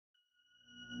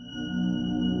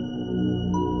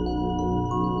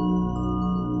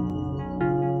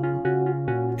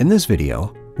In this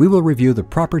video, we will review the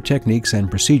proper techniques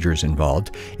and procedures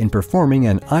involved in performing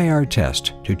an IR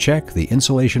test to check the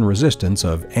insulation resistance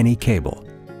of any cable.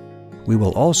 We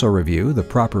will also review the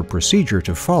proper procedure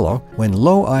to follow when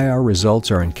low IR results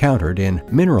are encountered in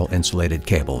mineral insulated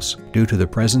cables due to the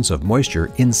presence of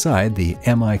moisture inside the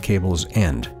MI cable's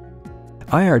end.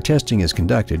 IR testing is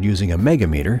conducted using a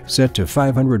megameter set to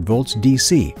 500 volts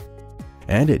DC,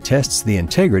 and it tests the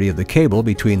integrity of the cable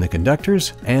between the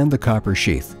conductors and the copper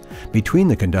sheath, between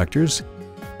the conductors,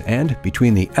 and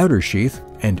between the outer sheath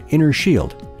and inner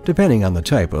shield, depending on the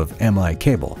type of MI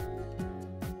cable.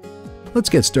 Let's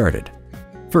get started.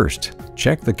 First,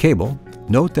 check the cable.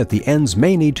 Note that the ends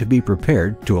may need to be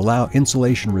prepared to allow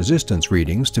insulation resistance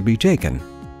readings to be taken.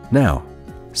 Now,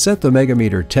 set the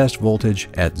megameter test voltage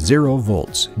at 0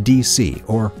 volts DC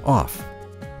or off.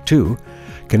 2.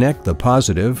 Connect the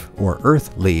positive or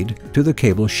earth lead to the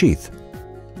cable sheath.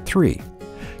 3.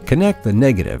 Connect the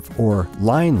negative or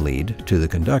line lead to the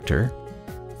conductor.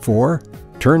 4.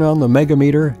 Turn on the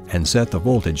megameter and set the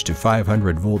voltage to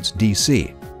 500 volts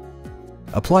DC.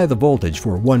 Apply the voltage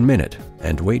for 1 minute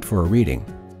and wait for a reading.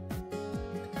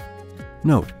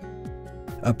 Note: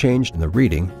 a change in the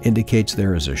reading indicates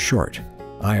there is a short.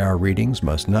 IR readings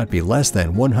must not be less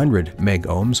than 100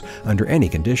 megohms under any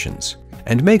conditions.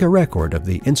 And make a record of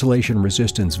the insulation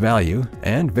resistance value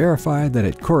and verify that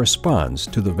it corresponds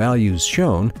to the values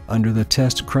shown under the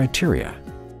test criteria.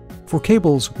 For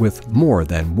cables with more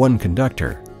than one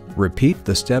conductor, repeat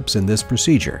the steps in this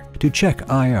procedure to check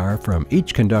IR from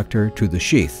each conductor to the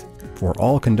sheath for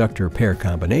all conductor pair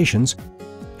combinations,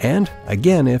 and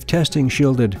again if testing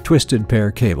shielded twisted pair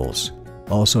cables.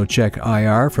 Also check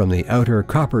IR from the outer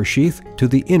copper sheath to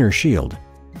the inner shield.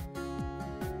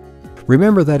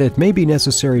 Remember that it may be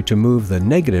necessary to move the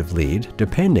negative lead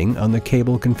depending on the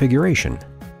cable configuration.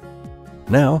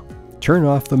 Now, turn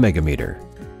off the megameter.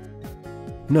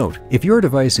 Note: if your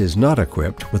device is not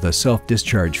equipped with a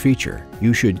self-discharge feature,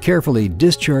 you should carefully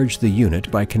discharge the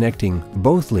unit by connecting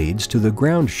both leads to the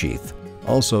ground sheath.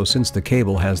 Also, since the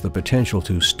cable has the potential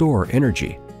to store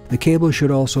energy, the cable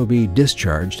should also be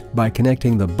discharged by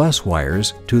connecting the bus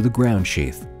wires to the ground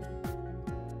sheath.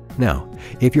 Now,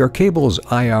 if your cable's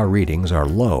IR readings are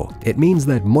low, it means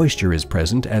that moisture is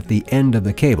present at the end of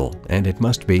the cable and it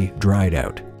must be dried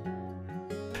out.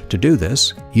 To do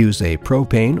this, use a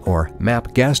propane or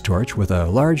MAP gas torch with a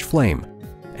large flame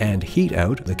and heat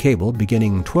out the cable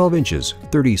beginning 12 inches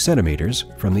 30 centimeters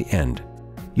from the end.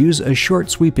 Use a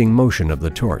short sweeping motion of the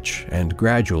torch and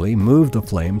gradually move the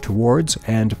flame towards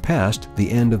and past the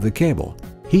end of the cable.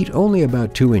 Heat only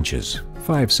about 2 inches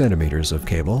 5 centimeters of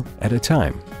cable at a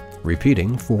time,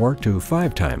 repeating 4 to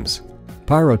 5 times.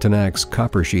 PYROTENAX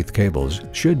copper sheath cables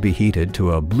should be heated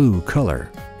to a blue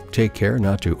color. Take care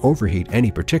not to overheat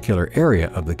any particular area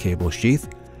of the cable sheath,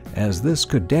 as this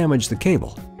could damage the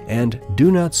cable. And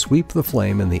do not sweep the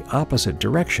flame in the opposite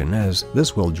direction, as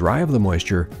this will drive the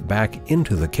moisture back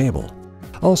into the cable.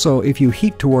 Also, if you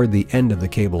heat toward the end of the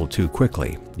cable too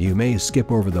quickly, you may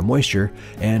skip over the moisture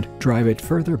and drive it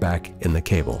further back in the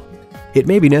cable. It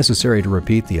may be necessary to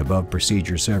repeat the above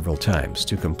procedure several times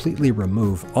to completely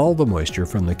remove all the moisture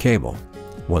from the cable.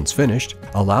 Once finished,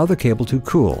 allow the cable to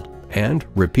cool and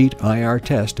repeat IR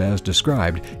test as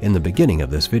described in the beginning of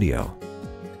this video.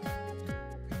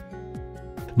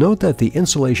 Note that the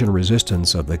insulation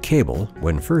resistance of the cable,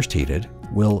 when first heated,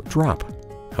 will drop.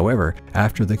 However,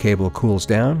 after the cable cools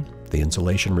down, the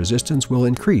insulation resistance will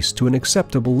increase to an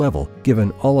acceptable level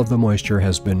given all of the moisture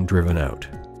has been driven out.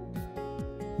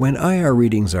 When IR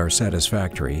readings are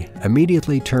satisfactory,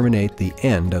 immediately terminate the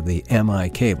end of the MI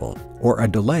cable, or a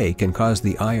delay can cause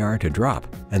the IR to drop,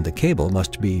 and the cable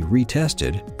must be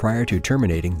retested prior to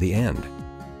terminating the end.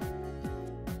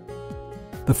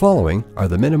 The following are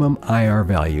the minimum IR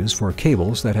values for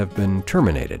cables that have been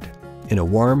terminated. In a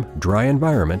warm, dry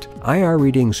environment, IR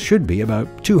readings should be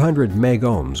about 200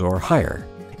 megohms or higher.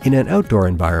 In an outdoor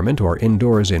environment or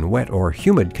indoors in wet or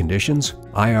humid conditions,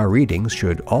 IR readings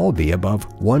should all be above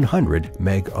 100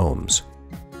 megohms.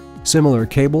 Similar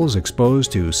cables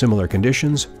exposed to similar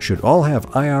conditions should all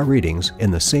have IR readings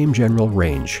in the same general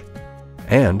range.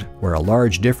 And where a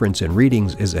large difference in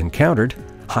readings is encountered,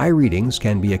 high readings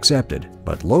can be accepted,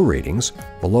 but low readings,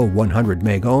 below 100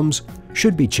 megohms,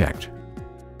 should be checked.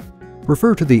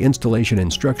 Refer to the installation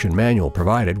instruction manual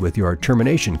provided with your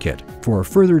termination kit for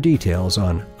further details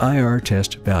on IR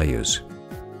test values.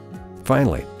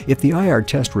 Finally, if the IR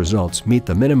test results meet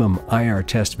the minimum IR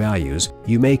test values,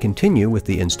 you may continue with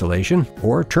the installation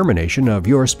or termination of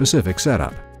your specific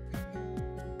setup.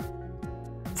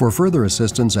 For further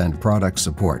assistance and product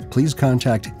support, please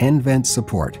contact nVent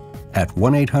Support at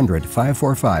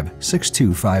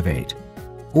 1-800-545-6258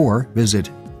 or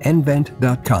visit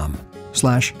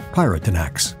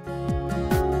nVent.com/PYROTENAX.